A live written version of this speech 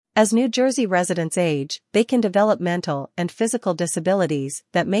As New Jersey residents age, they can develop mental and physical disabilities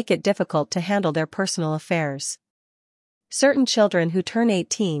that make it difficult to handle their personal affairs. Certain children who turn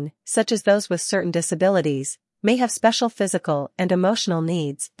 18, such as those with certain disabilities, may have special physical and emotional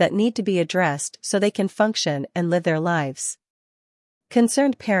needs that need to be addressed so they can function and live their lives.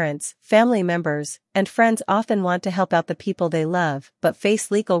 Concerned parents, family members, and friends often want to help out the people they love but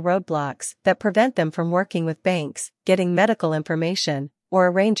face legal roadblocks that prevent them from working with banks, getting medical information, or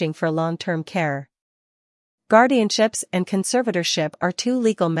arranging for long-term care. Guardianships and conservatorship are two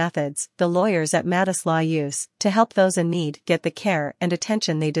legal methods the lawyers at Matus Law use to help those in need get the care and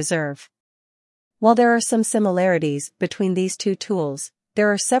attention they deserve. While there are some similarities between these two tools,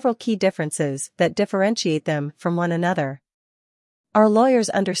 there are several key differences that differentiate them from one another. Our lawyers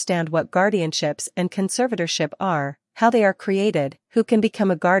understand what guardianships and conservatorship are, how they are created, who can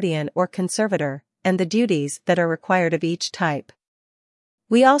become a guardian or conservator, and the duties that are required of each type.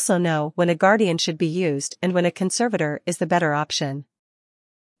 We also know when a guardian should be used and when a conservator is the better option.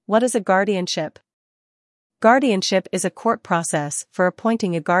 What is a guardianship? Guardianship is a court process for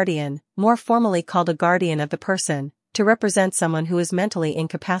appointing a guardian, more formally called a guardian of the person, to represent someone who is mentally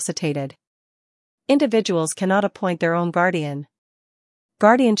incapacitated. Individuals cannot appoint their own guardian.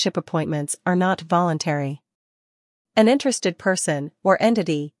 Guardianship appointments are not voluntary. An interested person, or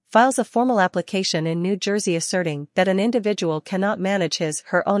entity, files a formal application in New Jersey asserting that an individual cannot manage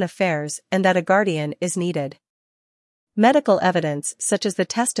his/her own affairs and that a guardian is needed. Medical evidence such as the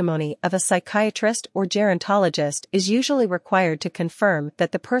testimony of a psychiatrist or gerontologist is usually required to confirm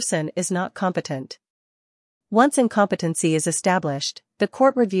that the person is not competent. Once incompetency is established, the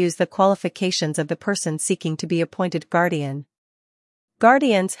court reviews the qualifications of the person seeking to be appointed guardian.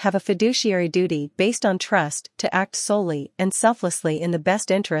 Guardians have a fiduciary duty based on trust to act solely and selflessly in the best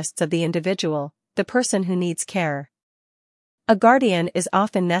interests of the individual, the person who needs care. A guardian is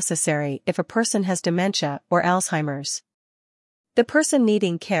often necessary if a person has dementia or Alzheimer's. The person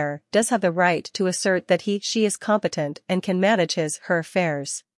needing care does have the right to assert that he/she is competent and can manage his/her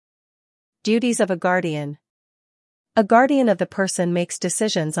affairs. Duties of a guardian. A guardian of the person makes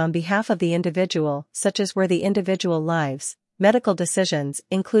decisions on behalf of the individual, such as where the individual lives, medical decisions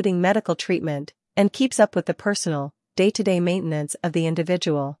including medical treatment, and keeps up with the personal, day-to-day maintenance of the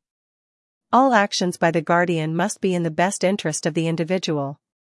individual. All actions by the guardian must be in the best interest of the individual.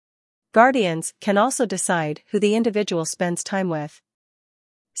 Guardians can also decide who the individual spends time with.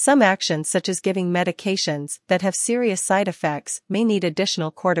 Some actions such as giving medications that have serious side effects may need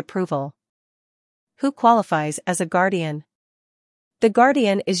additional court approval. Who qualifies as a guardian? The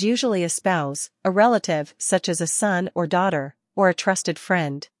guardian is usually a spouse, a relative such as a son or daughter, or a trusted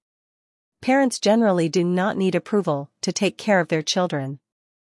friend. Parents generally do not need approval to take care of their children.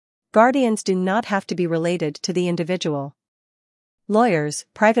 Guardians do not have to be related to the individual. Lawyers,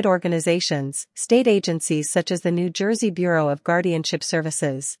 private organizations, state agencies such as the New Jersey Bureau of Guardianship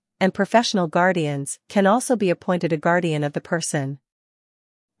Services, and professional guardians can also be appointed a guardian of the person.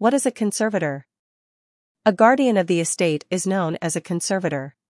 What is a conservator? A guardian of the estate is known as a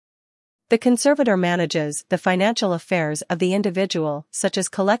conservator. The conservator manages the financial affairs of the individual, such as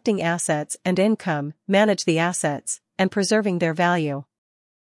collecting assets and income, manage the assets, and preserving their value.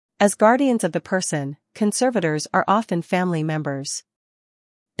 As guardians of the person, conservators are often family members.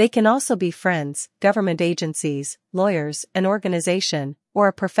 They can also be friends, government agencies, lawyers, an organization, or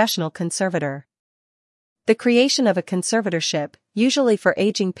a professional conservator. The creation of a conservatorship, usually for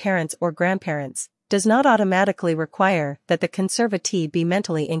aging parents or grandparents, does not automatically require that the conservatee be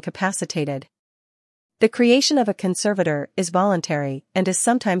mentally incapacitated. The creation of a conservator is voluntary and is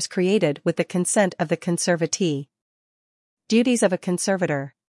sometimes created with the consent of the conservatee. Duties of a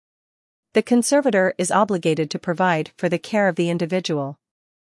conservator. The conservator is obligated to provide for the care of the individual.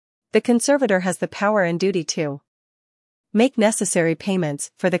 The conservator has the power and duty to make necessary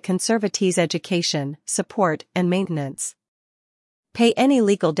payments for the conservatee's education, support, and maintenance. Pay any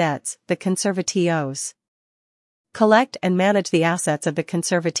legal debts the conservatee owes. Collect and manage the assets of the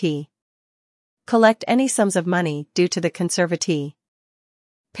conservatee. Collect any sums of money due to the conservatee.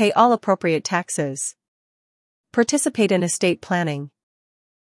 Pay all appropriate taxes. Participate in estate planning.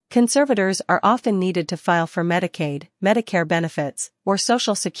 Conservators are often needed to file for Medicaid, Medicare benefits, or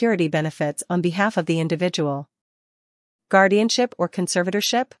Social Security benefits on behalf of the individual. Guardianship or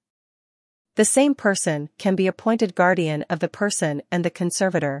conservatorship? The same person can be appointed guardian of the person and the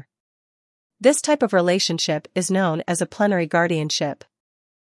conservator. This type of relationship is known as a plenary guardianship.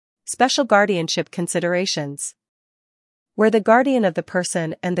 Special guardianship considerations. Where the guardian of the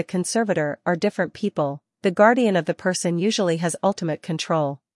person and the conservator are different people, the guardian of the person usually has ultimate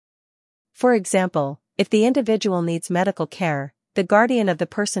control. For example, if the individual needs medical care, the guardian of the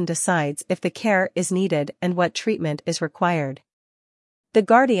person decides if the care is needed and what treatment is required. The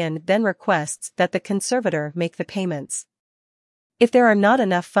guardian then requests that the conservator make the payments. If there are not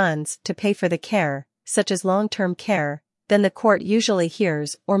enough funds to pay for the care, such as long-term care, then the court usually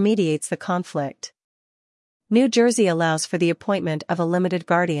hears or mediates the conflict. New Jersey allows for the appointment of a limited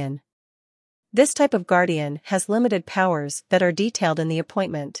guardian. This type of guardian has limited powers that are detailed in the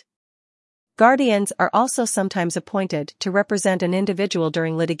appointment. Guardians are also sometimes appointed to represent an individual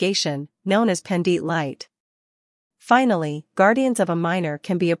during litigation, known as pendite light. Finally, guardians of a minor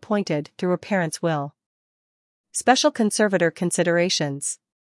can be appointed through a parent's will. Special conservator considerations.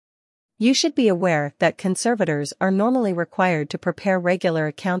 You should be aware that conservators are normally required to prepare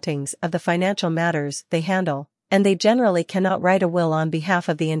regular accountings of the financial matters they handle, and they generally cannot write a will on behalf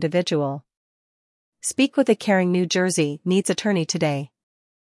of the individual. Speak with a caring New Jersey needs attorney today.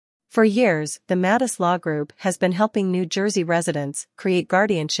 For years, the Matus Law Group has been helping New Jersey residents create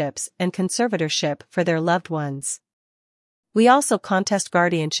guardianships and conservatorship for their loved ones. We also contest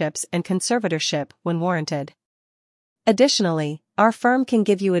guardianships and conservatorship when warranted. Additionally, our firm can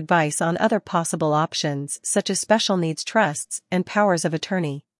give you advice on other possible options such as special needs trusts and powers of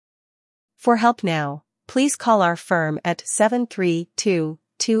attorney. For help now, please call our firm at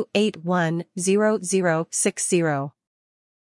 732-281-0060.